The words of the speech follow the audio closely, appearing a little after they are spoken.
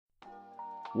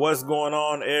What's going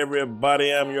on,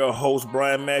 everybody? I'm your host,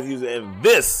 Brian Matthews, and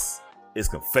this is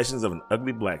Confessions of an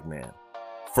Ugly Black Man.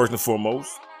 First and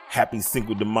foremost, happy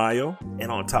Cinco de Mayo. And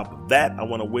on top of that, I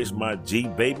want to wish my G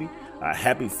baby a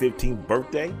happy 15th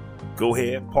birthday. Go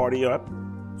ahead, party up,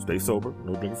 stay sober,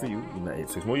 no drinking for you. You know,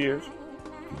 6 more years,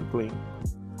 keep it clean.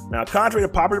 Now, contrary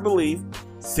to popular belief,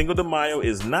 Cinco de Mayo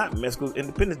is not Mexico's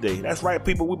Independence Day. That's right,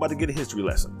 people, we're about to get a history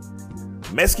lesson.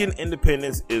 Mexican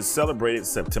independence is celebrated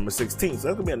September 16th. So that's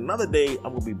going to be another day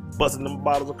I'm going to be busting them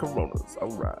bottles of Coronas.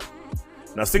 All right.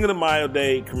 Now, Cinco de Mayo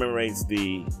Day commemorates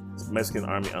the Mexican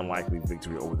Army unlikely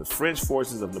victory over the French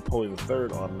forces of Napoleon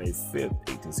III on May 5th,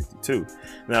 1862.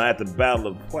 Now, at the Battle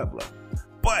of Puebla.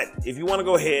 But if you want to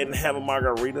go ahead and have a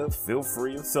margarita, feel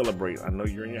free and celebrate. I know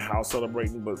you're in your house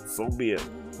celebrating, but so be it.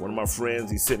 One of my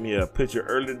friends, he sent me a picture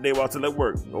earlier today while I was at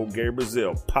work. Old Gary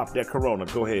Brazil, pop that Corona,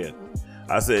 go ahead.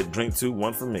 I said, drink 2,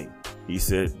 1 for me. He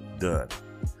said, done.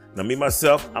 Now, me,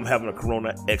 myself, I'm having a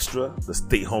Corona Extra, the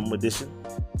stay home edition.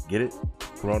 Get it?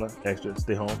 Corona Extra,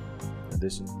 stay home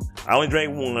edition. I only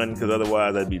drank 1 because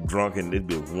otherwise I'd be drunk and it'd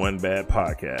be one bad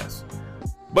podcast.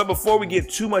 But before we get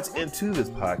too much into this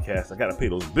podcast, I got to pay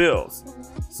those bills.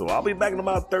 So I'll be back in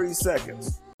about 30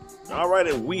 seconds. All right,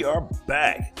 and we are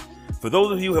back. For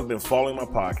those of you who have been following my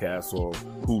podcast or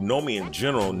who know me in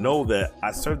general, know that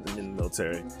I served in the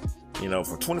military,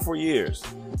 for 24 years.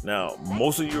 Now,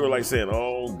 most of you are like saying,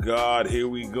 oh God, here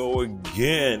we go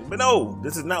again. But no,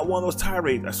 this is not one of those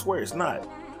tirades. I swear it's not.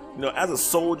 As a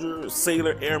soldier,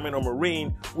 sailor, airman, or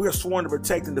Marine, we are sworn to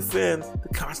protect and defend the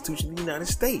Constitution of the United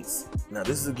States. Now,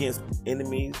 this is against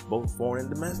enemies, both foreign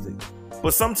and domestic.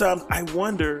 But sometimes I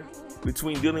wonder,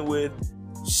 between dealing with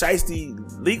shiesty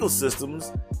legal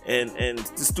systems and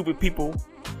the stupid people,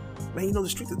 man, the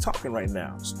streets are talking right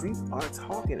now. Streets are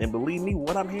talking, and believe me,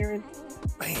 what I'm hearing,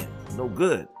 man, no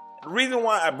good. The reason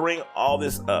why I bring all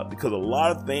this up, because a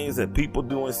lot of things that people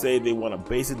do and say, they want to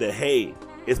base it that, hey,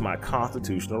 it's my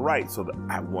constitutional right. So that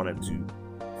I wanted to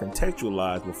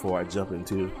contextualize before I jump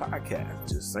into this podcast.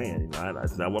 Just saying,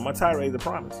 it's not one of my tirades, I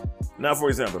promise. Now, for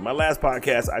example, my last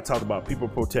podcast, I talked about people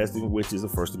protesting, which is a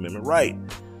First Amendment right.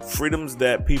 Freedoms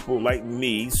that people like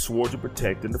me swore to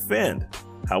protect and defend.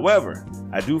 However,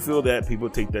 I do feel that people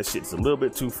take that shit just a little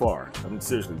bit too far. I mean,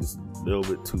 seriously, just a little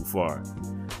bit too far.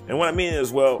 And what I mean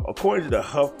is, well, according to the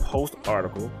HuffPost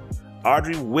article,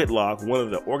 Audrey Whitlock, one of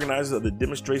the organizers of the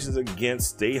demonstrations against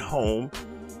stay home,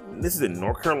 and this is in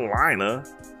North Carolina,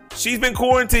 she's been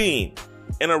quarantined.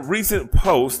 In a recent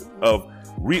post of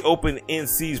Reopen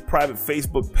NC's private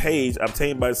Facebook page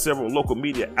obtained by several local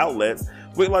media outlets,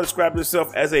 Whitlock described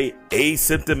herself as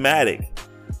asymptomatic.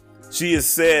 She has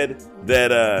said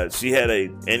that she had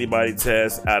an antibody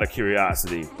test out of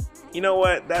curiosity. You know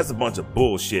what? That's a bunch of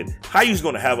bullshit. How you just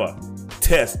gonna have a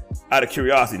test out of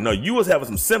curiosity? No, you was having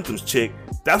some symptoms, chick.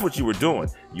 That's what you were doing.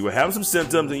 You were having some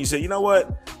symptoms and you said, you know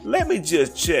what? Let me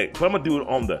just check. But I'm gonna do it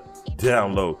on the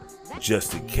down low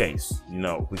just in case,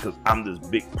 because I'm this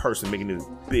big person making this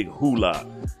big hula.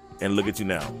 And look at you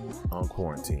now on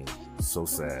quarantine. So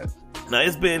sad. Now,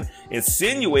 it's been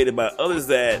insinuated by others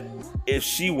that if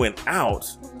she went out,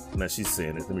 now she's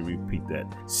saying this, let me repeat that.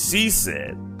 She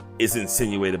said it's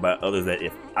insinuated by others that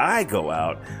if I go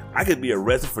out, I could be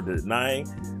arrested for denying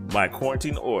my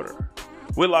quarantine order.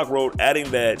 Whitlock wrote,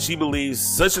 adding that she believes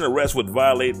such an arrest would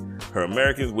violate her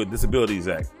Americans with Disabilities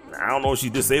Act. I don't know if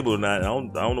she's disabled or not. I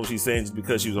don't know if she's saying just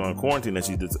because she was on quarantine that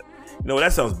she's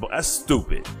disabled. That's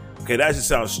stupid. Okay, that just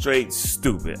sounds straight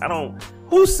stupid.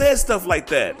 Who says stuff like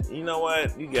that? You know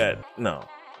what? No.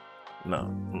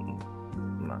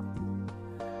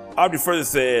 Audrey further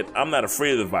said, I'm not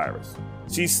afraid of the virus.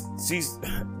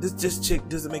 This chick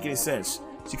doesn't make any sense.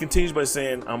 She continues by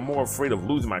saying, I'm more afraid of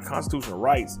losing my constitutional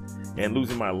rights and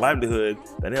losing my livelihood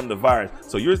than I am the virus.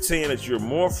 So you're saying that you're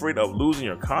more afraid of losing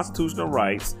your constitutional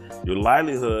rights, your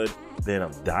livelihood, than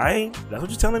of dying? That's what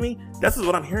you're telling me? That's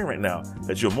what I'm hearing right now.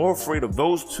 That you're more afraid of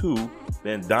those two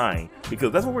than dying.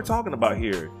 Because that's what we're talking about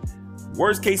here.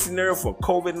 Worst case scenario for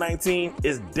COVID-19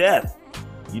 is death.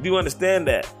 You do understand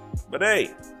that. But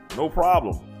hey, no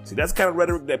problem. See, that's the kind of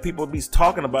rhetoric that people be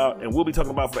talking about and will be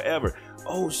talking about forever.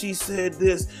 Oh, she said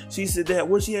this, she said that.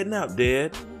 Where's she at now?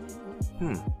 Dead?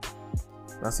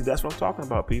 Now, see, that's what I'm talking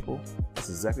about, people. That's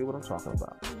exactly what I'm talking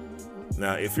about.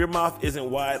 Now, if your mouth isn't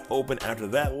wide open after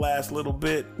that last little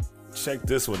bit, check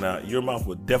this one out. Your mouth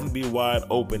will definitely be wide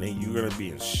open and you're going to be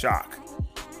in shock.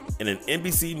 In an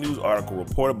NBC News article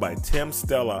reported by Tim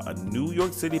Stella, a New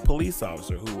York City police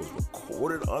officer who was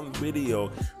recorded on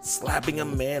video slapping a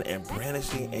man and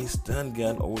brandishing a stun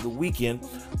gun over the weekend,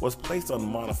 was placed on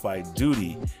modified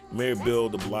duty, Mayor Bill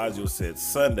de Blasio said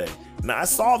Sunday. Now, I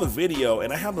saw the video,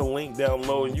 and I have the link down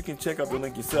low, and you can check out the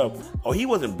link yourself. Oh, he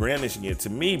wasn't brandishing it. To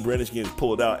me, brandishing it is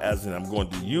pulled out as in I'm going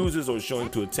to use this or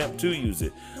showing to attempt to use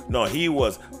it. No, he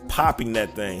was popping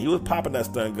that thing. He was popping that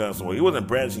stun gun, so he wasn't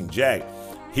brandishing jack.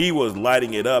 He was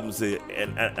lighting it up and said,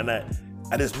 and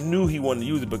I just knew he wanted to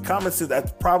use it. But common sense,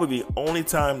 that's probably the only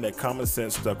time that common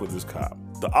sense stuck with this cop.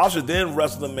 The officer then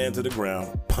wrestled the man to the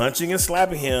ground, punching and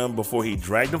slapping him before he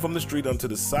dragged him from the street onto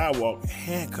the sidewalk,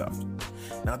 handcuffed.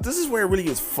 Now, this is where it really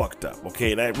gets fucked up,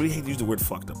 okay? And I really hate to use the word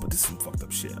fucked up, but this is some fucked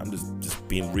up shit. I'm just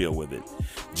being real with it.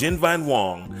 Jen Van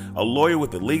Wong, a lawyer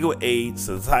with the Legal Aid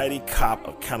Society Cop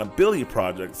Accountability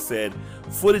Project, said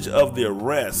footage of the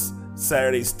arrest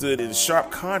Saturday stood in sharp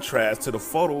contrast to the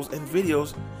photos and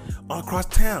videos across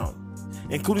town,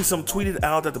 including some tweeted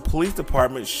out at the police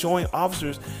department showing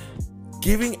officers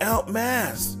giving out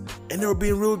masks, and they were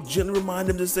being real gentle to remind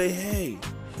them to say, hey,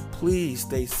 please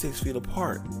stay 6 feet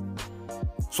apart.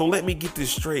 So let me get this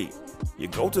straight. You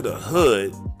go to the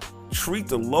hood, treat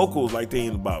the locals like they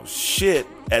ain't about shit,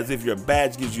 as if your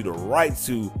badge gives you the right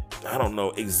to, I don't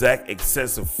know, exact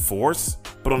excessive force.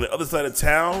 But on the other side of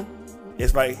town,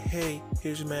 it's like, hey,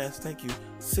 here's your mask, thank you.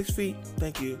 6 feet,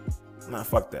 thank you. Nah,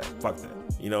 fuck that, fuck that.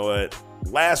 You know what?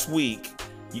 Last week,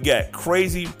 you got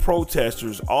crazy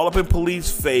protesters all up in police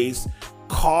face,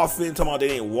 coughing, talking about they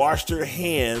didn't wash their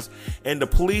hands, and the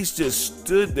police just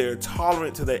stood there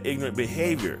tolerant to that ignorant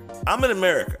behavior. I'm in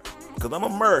America, because I'm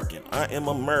American. I am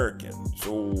American.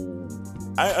 So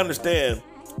I understand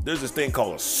there's this thing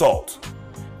called assault.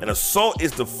 And assault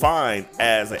is defined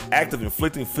as an act of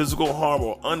inflicting physical harm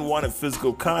or unwanted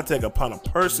physical contact upon a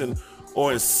person,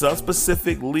 or in some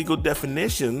specific legal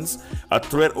definitions, a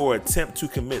threat or attempt to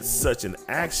commit such an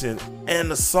action.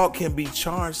 And assault can be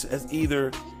charged as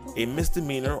either a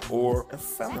misdemeanor or a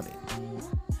felony.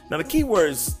 Now, the key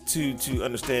words to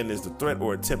understand is the threat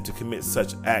or attempt to commit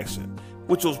such action,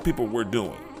 which those people were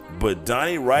doing. But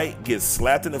Donnie Wright gets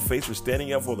slapped in the face for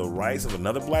standing up for the rights of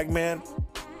another black man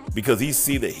because he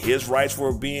see that his rights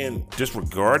were being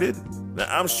disregarded. Now,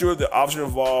 I'm sure the officer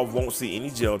involved won't see any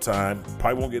jail time,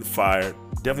 probably won't get fired,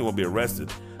 definitely won't be arrested.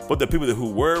 But the people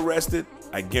who were arrested,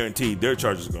 I guarantee their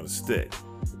charges are going to stick.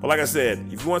 But like I said,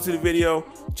 if you want to see the video,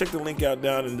 check the link out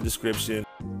down in the description.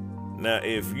 Now,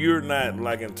 if you're not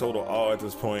like in total awe at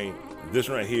this point, this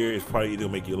right here is probably either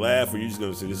going to make you laugh or you're just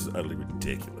going to say this is utterly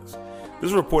ridiculous.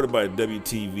 This is reported by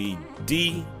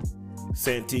WTVD.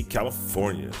 Santee,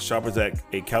 California. Shoppers at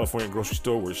a California grocery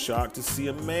store were shocked to see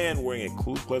a man wearing a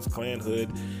Ku Klux Klan hood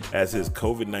as his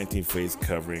COVID-19 face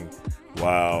covering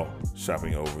while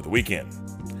shopping over the weekend.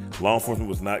 Law enforcement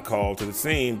was not called to the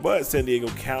scene, but San Diego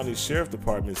County Sheriff's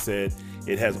Department said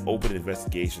it has opened an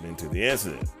investigation into the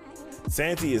incident.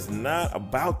 Santee is not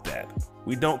about that.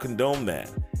 We don't condone that.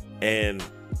 And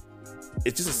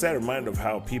it's just a sad reminder of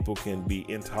how people can be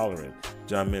intolerant,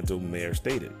 John Minto, mayor,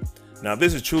 stated. Now,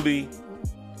 this is truly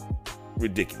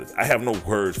ridiculous. I have no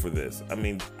words for this. I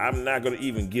mean, I'm not going to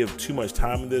even give too much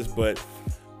time to this, but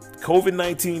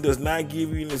COVID-19 does not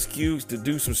give you an excuse to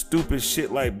do some stupid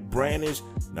shit like brandish.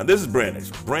 Now, this is brandish.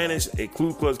 Brandish a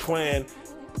Ku Klux Klan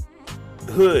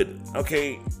hood.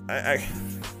 Okay,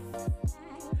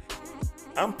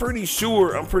 I'm pretty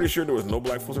sure there was no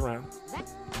black folks around.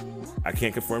 I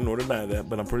can't confirm nor deny that,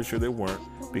 but I'm pretty sure there weren't,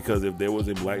 because if there was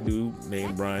a black dude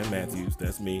named Brian Matthews,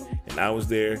 that's me, and I was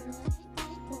there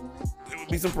would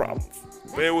be some problems.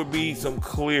 There would be some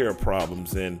clear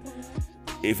problems, and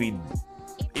if he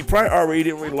probably already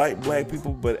didn't really like black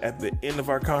people, but at the end of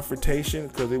our confrontation,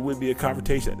 because it would be a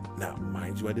confrontation. Now,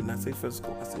 mind you, I did not say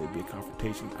physical. I said it'd be a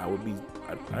confrontation.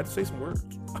 I'd say some words.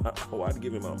 I'd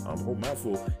give him a whole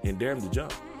mouthful and dare him to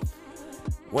jump.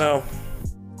 Well,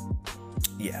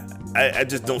 yeah, I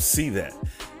just don't see that.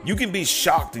 You can be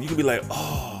shocked and you can be like,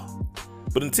 oh,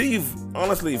 but until you've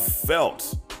honestly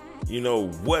felt,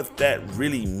 what that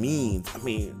really means. I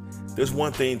mean, there's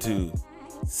one thing to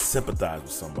sympathize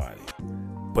with somebody,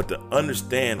 but to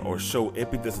understand or show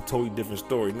empathy, that's a totally different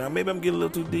story. Now, maybe I'm getting a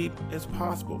little too deep. It's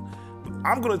possible. But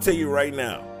I'm going to tell you right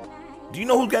now, do you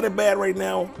know who's got it bad right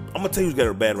now? I'm going to tell you who's got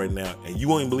it bad right now, and you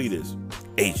won't even believe this.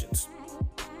 Asians.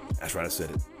 That's right, I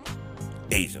said it.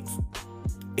 Asians.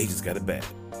 Asians got it bad.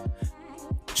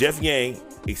 Jeff Yang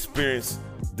experienced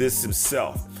this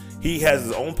himself. He has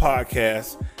his own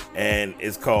podcast, and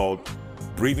it's called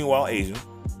Breathing While Asian.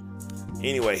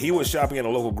 Anyway, he was shopping at a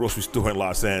local grocery store in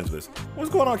Los Angeles.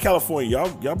 What's going on in California?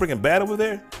 Y'all bringing bad over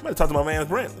there? I'm gonna talk to my man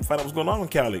Brent and find out what's going on in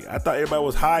Cali. I thought everybody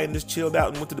was high and just chilled out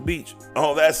and went to the beach.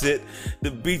 Oh, that's it.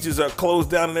 The beaches are closed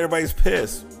down and everybody's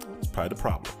pissed. It's probably the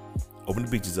problem. Open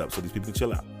the beaches up so these people can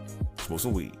chill out, smoke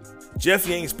some weed. Jeff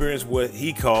Yang experienced what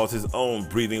he calls his own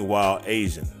breathing while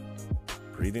Asian.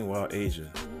 Breathing while Asian.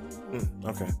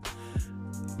 Okay.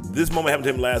 This moment happened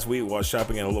to him last week while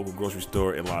shopping at a local grocery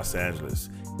store in Los Angeles.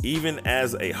 Even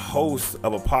as a host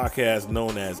of a podcast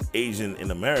known as Asian in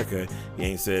America,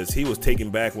 Yang says he was taken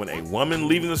back when a woman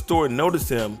leaving the store noticed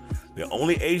him, the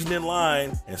only Asian in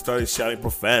line, and started shouting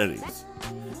profanities.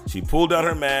 She pulled down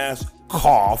her mask,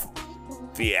 coughed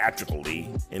theatrically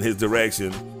in his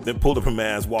direction, then pulled up her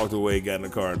mask, walked away, got in the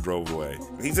car, and drove away.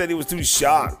 He said he was too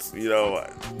shocked, you know.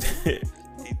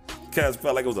 Kind of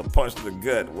felt like it was a punch to the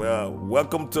gut. Well,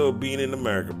 welcome to being in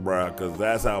America, bro, because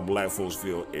that's how black folks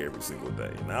feel every single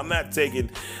day. Now, I'm not taking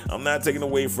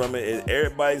away from it.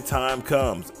 Everybody's time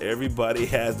comes. Everybody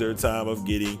has their time of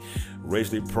getting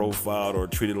racially profiled or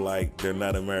treated like they're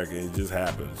not American. It just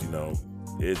happens, you know.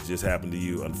 It just happened to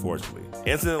you, unfortunately.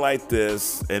 Incidents like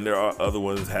this, and there are other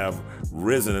ones, have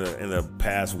risen in the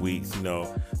past weeks. You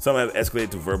know, some have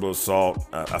escalated to verbal assault.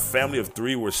 A family of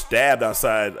 3 were stabbed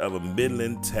outside of a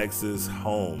Midland, Texas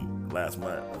home last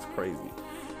month. That's crazy.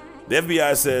 The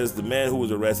FBI says the man who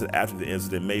was arrested after the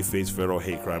incident may face federal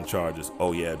hate crime charges.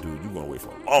 Oh yeah, dude, you're gonna wait for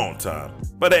a long time.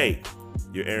 But hey,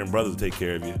 your Aaron brothers will take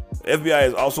care of you. The FBI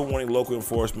is also warning local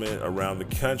enforcement around the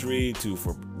country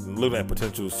for looking at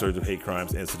potential surge of hate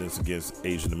crimes incidents against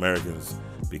Asian Americans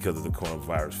because of the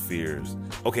coronavirus fears.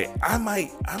 Okay, I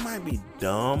might be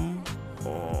dumb.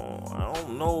 I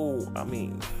don't know. I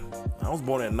mean, I was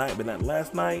born at night, but not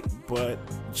last night. But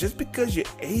just because you're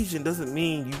Asian doesn't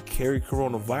mean you carry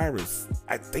coronavirus.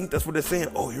 I think that's what they're saying.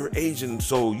 Oh, you're Asian,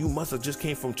 so you must have just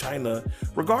came from China.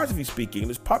 Regardless if you speak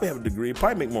English, probably have a degree,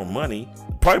 probably make more money,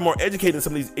 probably more educated than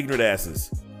some of these ignorant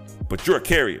asses. But you're a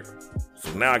carrier,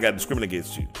 so now I got to discriminate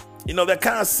against you. You know, that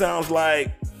kind of sounds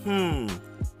like, during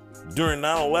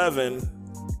 9/11,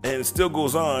 and it still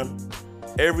goes on,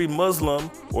 every Muslim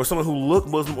or someone who looked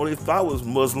Muslim or they thought was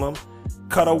Muslim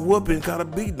caught a whooping, caught a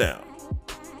beat down.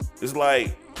 It's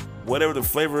like whatever the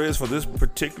flavor is for this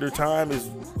particular time is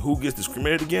who gets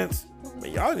discriminated against.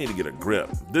 Man, y'all need to get a grip.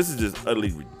 This is just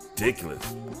utterly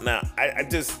ridiculous. Now, I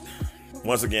just,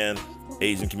 once again,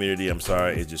 Asian community, I'm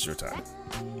sorry, it's just your time.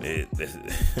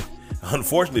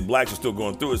 Unfortunately, blacks are still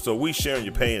going through it, so we sharing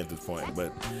your pain at this point.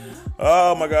 But,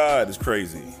 oh my God, it's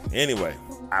crazy. Anyway,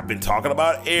 I've been talking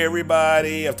about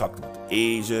everybody. I've talked about the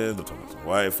Asians, I've talked about some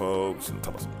white folks,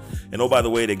 and oh, by the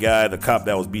way, the cop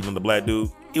that was beating on the black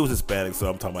dude, he was Hispanic, so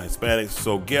I'm talking about Hispanics.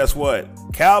 So guess what?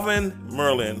 Calvin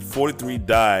Merlin, 43,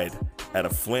 died at a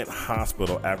Flint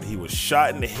hospital after he was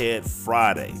shot in the head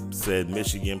Friday, said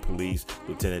Michigan Police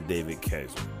Lieutenant David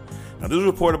Kaiser. Now, this was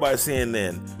reported by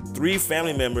CNN. 3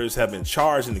 family members have been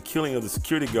charged in the killing of the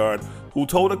security guard who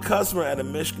told a customer at a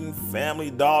Michigan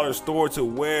Family Dollar store to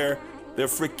wear their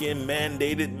freaking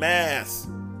mandated mask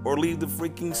or leave the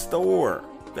freaking store.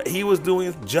 That he was doing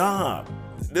his job.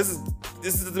 This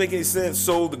doesn't make any sense.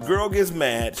 So the girl gets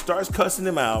mad, starts cussing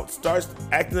him out, starts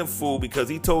acting a fool because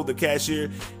he told the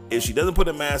cashier if she doesn't put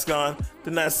a mask on,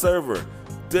 to not serve her.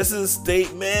 This is a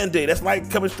state mandate. That's like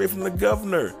coming straight from the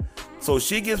governor. So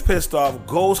she gets pissed off,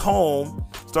 goes home,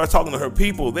 starts talking to her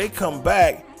people. They come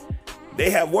back, they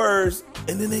have words,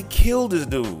 and then they killed this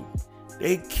dude.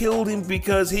 They killed him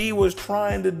because he was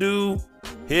trying to do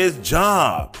his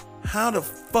job. How the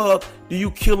fuck do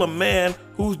you kill a man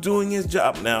who's doing his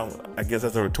job? Now, I guess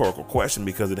that's a rhetorical question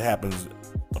because it happens.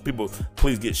 People,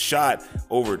 please get shot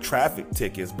over traffic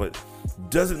tickets, but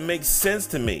doesn't make sense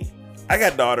to me. I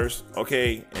got daughters,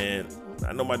 okay, and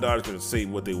I know my daughters can say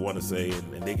what they want to say,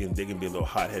 and they can be a little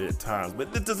hot-headed at times,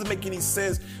 but it doesn't make any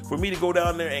sense for me to go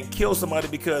down there and kill somebody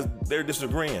because they're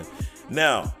disagreeing.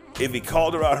 Now, if he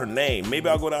called her out her name, maybe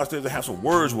I'll go downstairs and have some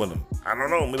words with him. I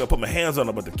don't know, maybe I'll put my hands on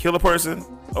her, but to kill a person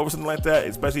over something like that,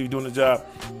 especially if you're doing the job,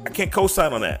 I can't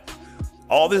co-sign on that.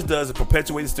 All this does is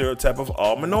perpetuate the stereotype of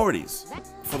all minorities.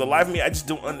 For the life of me, I just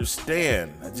don't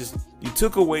understand. You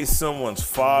took away someone's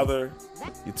father,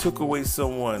 you took away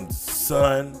someone's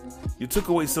son, you took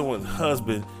away someone's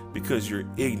husband because you're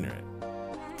ignorant.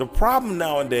 The problem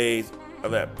nowadays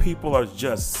is that people are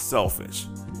just selfish.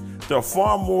 There are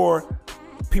far more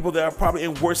people that are probably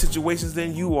in worse situations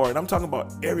than you are, and I'm talking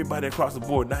about everybody across the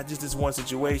board, not just this one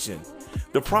situation.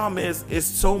 The problem is, it's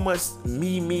so much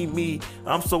me.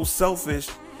 I'm so selfish.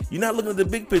 You're not looking at the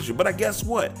big picture. But I guess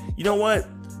what? You know what?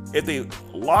 If they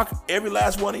lock every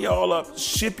last one of y'all up,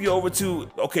 ship you over to,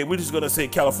 okay, we're just gonna say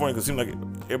California because it seems like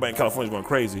everybody in California is going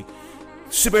crazy.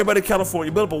 ship everybody to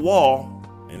California, build up a wall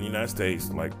in the United States,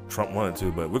 like Trump wanted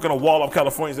to, but we're gonna wall off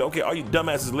California and say, okay, all you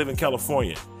dumbasses live in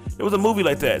California. It was a movie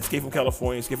like that, Escape from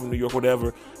California, Escape from New York,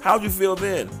 whatever. How'd you feel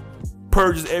then?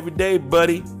 Purges every day,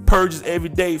 buddy. Purges every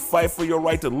day. Fight for your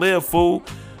right to live, fool.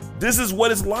 This is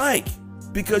what it's like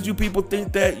because you people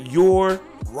think that your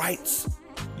rights,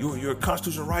 your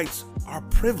constitutional rights are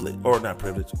privilege, or not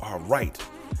privilege, are right.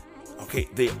 Okay,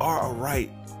 they are a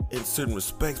right in certain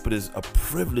respects, but it's a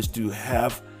privilege to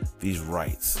have these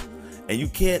rights. And you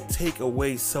can't take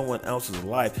away someone else's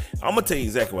life. I'm gonna tell you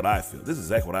exactly what I feel. This is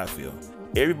exactly what I feel.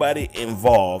 Everybody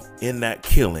involved in that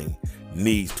killing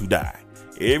needs to die.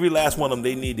 Every last one of them,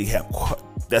 they need to have,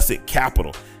 that's it,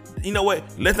 capital. You know what?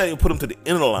 Let's not even put them to the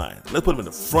end of the line. Let's put them in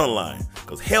the front line,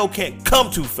 because hell can't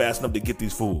come too fast enough to get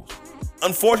these fools.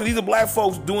 Unfortunately, these are black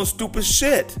folks doing stupid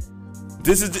shit.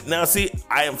 This is, now see,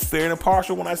 I am fair and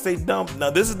impartial when I say dumb.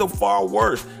 Now this is the far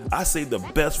worst. I say the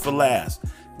best for last,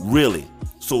 really.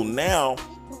 So now,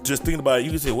 just thinking about it,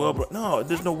 you can say, well, no,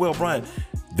 there's no well, Brian.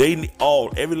 They need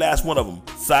every last one of them,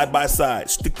 side by side,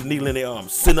 stick the needle in their arm,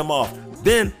 send them off.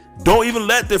 Then don't even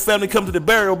let their family come to the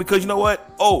burial, because you know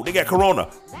what? Oh, they got corona.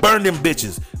 Burn them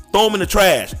bitches. Throw them in the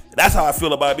trash. That's how I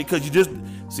feel about it, because you just,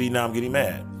 see, now I'm getting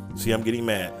mad. See, I'm getting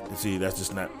mad. And see, that's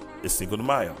just not, it's Cinco de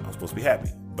Mayo. I'm supposed to be happy,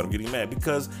 but I'm getting mad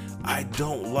because I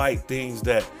don't like things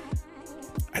that,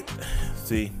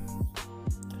 see,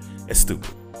 it's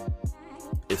stupid.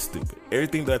 It's stupid.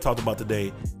 Everything that I talked about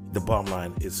today, the bottom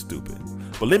line is stupid.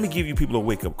 But let me give you people a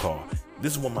wake-up call.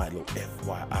 This is one of my little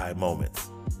FYI moments.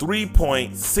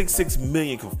 3.66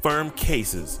 million confirmed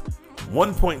cases,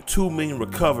 1.2 million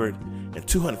recovered, and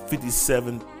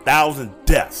 257,000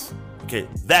 deaths. Okay,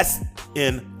 that's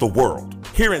in the world.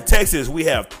 Here in Texas, we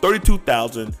have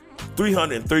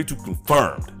 32,332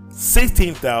 confirmed,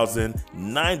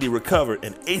 16,090 recovered,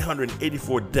 and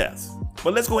 884 deaths.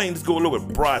 But let's go ahead and just go a little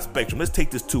bit broad spectrum. Let's take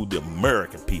this to the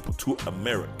American people, to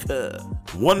America.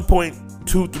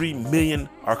 1.23 million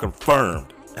are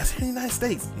confirmed. That's here in the United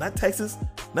States, not Texas,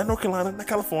 not North Carolina, not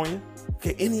California.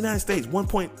 Okay, in the United States,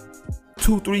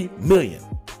 1.23 million.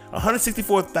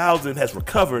 164,000 has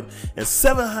recovered, and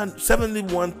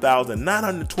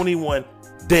 771,921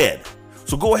 dead.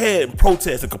 So go ahead and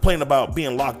protest and complain about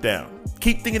being locked down.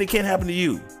 Keep thinking it can't happen to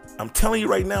you. I'm telling you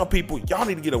right now, people, y'all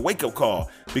need to get a wake-up call,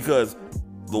 because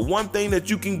the one thing that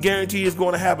you can guarantee is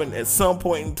going to happen at some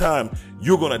point in time,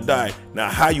 you're going to die. Now,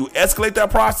 how you escalate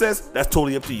that process, that's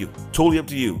totally up to you. Totally up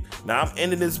to you. Now, I'm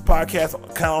ending this podcast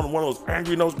kind of on one of those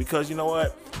angry notes, because you know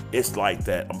what? It's like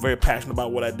that. I'm very passionate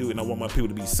about what I do, and I want my people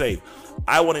to be safe.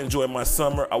 I want to enjoy my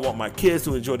summer. I want my kids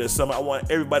to enjoy their summer. I want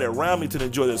everybody around me to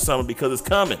enjoy their summer, because it's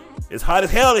coming. It's hot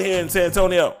as hell here in San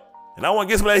Antonio, and I want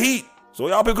to get some of that heat. So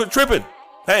y'all people quit tripping.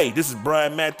 Hey, this is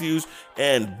Brian Matthews,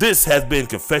 and this has been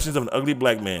Confessions of an Ugly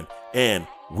Black Man, and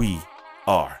we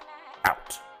are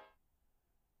out.